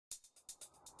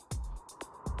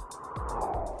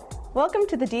Welcome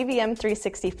to the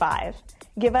dvm365.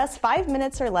 Give us 5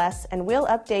 minutes or less and we'll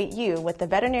update you with the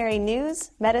veterinary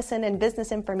news, medicine, and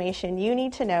business information you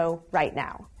need to know right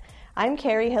now. I'm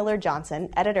Kerry Hillard Johnson,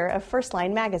 editor of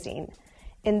Firstline magazine.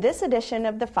 In this edition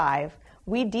of The Five,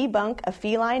 we debunk a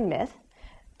feline myth,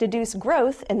 deduce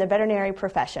growth in the veterinary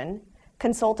profession,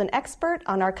 consult an expert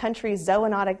on our country's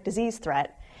zoonotic disease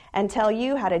threat, and tell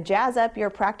you how to jazz up your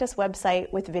practice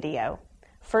website with video.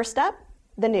 First up,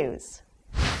 the news.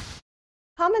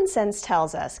 Common sense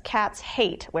tells us cats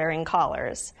hate wearing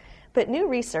collars, but new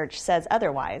research says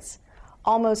otherwise.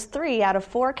 Almost 3 out of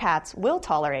 4 cats will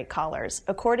tolerate collars,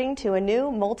 according to a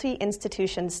new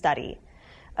multi-institution study.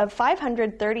 Of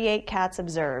 538 cats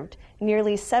observed,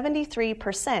 nearly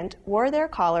 73% wore their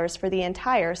collars for the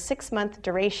entire 6-month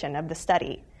duration of the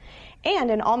study. And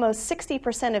in almost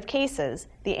 60% of cases,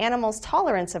 the animal's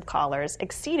tolerance of collars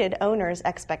exceeded owners'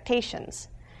 expectations.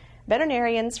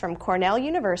 Veterinarians from Cornell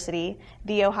University,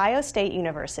 The Ohio State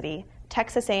University,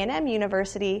 Texas A&M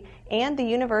University, and the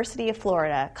University of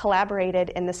Florida collaborated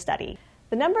in the study.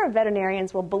 The number of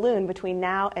veterinarians will balloon between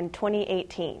now and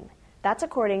 2018. That's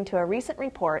according to a recent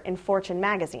report in Fortune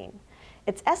magazine.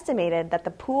 It's estimated that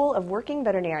the pool of working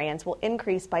veterinarians will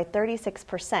increase by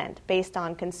 36% based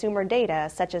on consumer data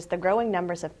such as the growing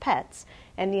numbers of pets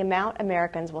and the amount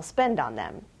Americans will spend on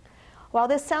them. While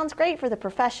this sounds great for the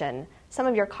profession, some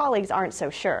of your colleagues aren't so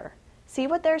sure. See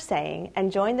what they're saying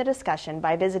and join the discussion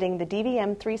by visiting the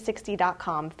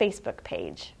dvm360.com Facebook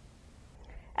page.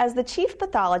 As the chief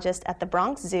pathologist at the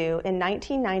Bronx Zoo in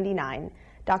 1999,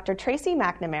 Dr. Tracey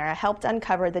McNamara helped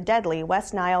uncover the deadly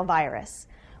West Nile virus.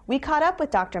 We caught up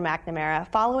with Dr. McNamara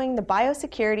following the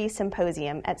Biosecurity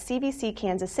Symposium at CBC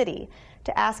Kansas City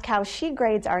to ask how she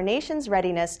grades our nation's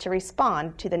readiness to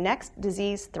respond to the next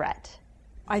disease threat.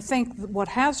 I think what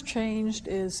has changed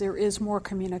is there is more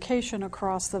communication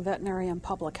across the veterinary and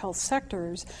public health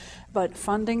sectors, but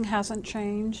funding hasn't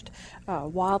changed.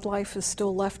 Wildlife is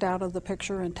still left out of the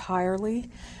picture entirely.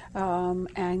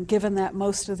 And given that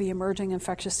most of the emerging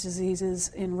infectious diseases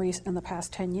in the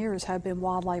past 10 years have been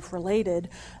wildlife related,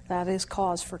 that is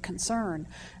cause for concern.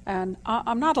 And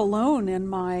I'm not alone in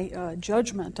my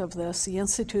judgment of this. The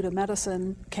Institute of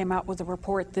Medicine came out with a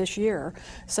report this year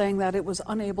saying that it was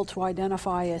unable to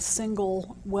identify a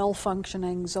single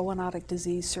well-functioning zoonotic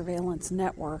disease surveillance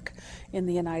network in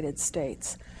the United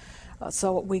States.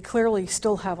 So we clearly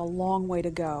still have a long way to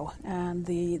go, and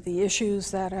the issues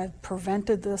that have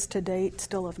prevented this to date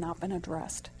still have not been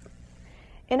addressed.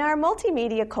 In our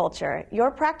multimedia culture, your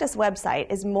practice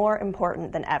website is more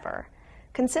important than ever.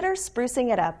 Consider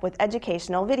sprucing it up with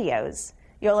educational videos.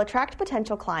 You'll attract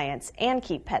potential clients and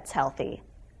keep pets healthy.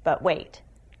 But wait,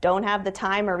 don't have the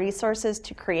time or resources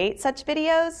to create such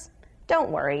videos?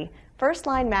 Don't worry.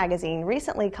 Firstline magazine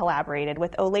recently collaborated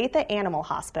with Olathe Animal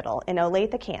Hospital in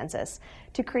Olathe, Kansas,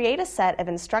 to create a set of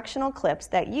instructional clips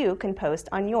that you can post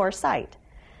on your site.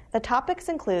 The topics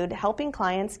include helping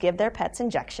clients give their pets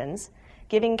injections,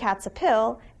 giving cats a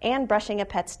pill, and brushing a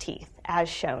pet's teeth, as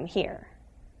shown here.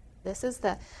 This is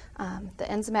the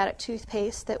enzymatic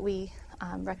toothpaste that we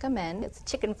recommend. It's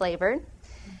chicken flavored.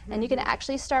 And you can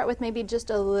actually start with maybe just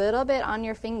a little bit on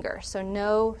your finger, so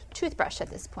no toothbrush at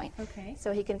this point. Okay.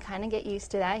 So he can kind of get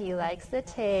used to that. He likes the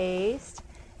taste,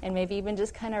 and maybe even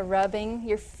just kind of rubbing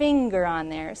your finger on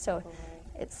there. So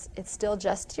it's still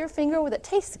just your finger that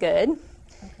tastes good.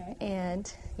 Okay.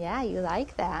 And yeah, you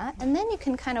like that. And then you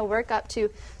can kind of work up to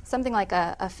something like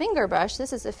a finger brush.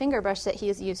 This is a finger brush that he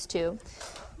is used to.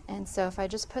 And so if I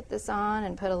just put this on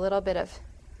and put a little bit of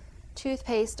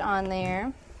toothpaste on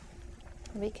there,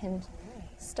 we can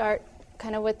start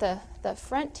kind of with the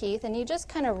front teeth, and you just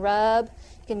kind of rub.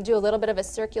 You can do a little bit of a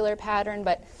circular pattern,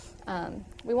 but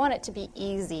we want it to be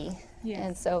easy. Yes.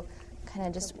 And so kind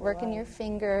of just working your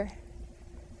finger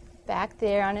back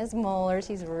there on his molars.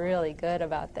 He's really good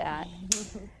about that.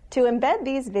 To embed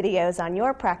these videos on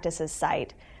your practice's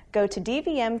site, go to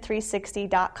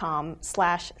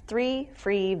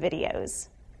dvm360.com/3freevideos.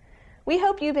 We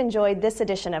hope you've enjoyed this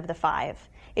edition of The Five.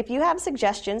 If you have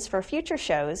suggestions for future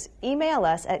shows, email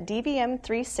us at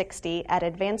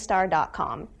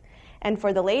dvm360@advanstar.com. And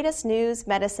for the latest news,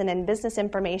 medicine, and business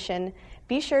information,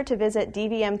 be sure to visit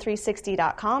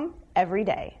dvm360.com every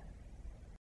day.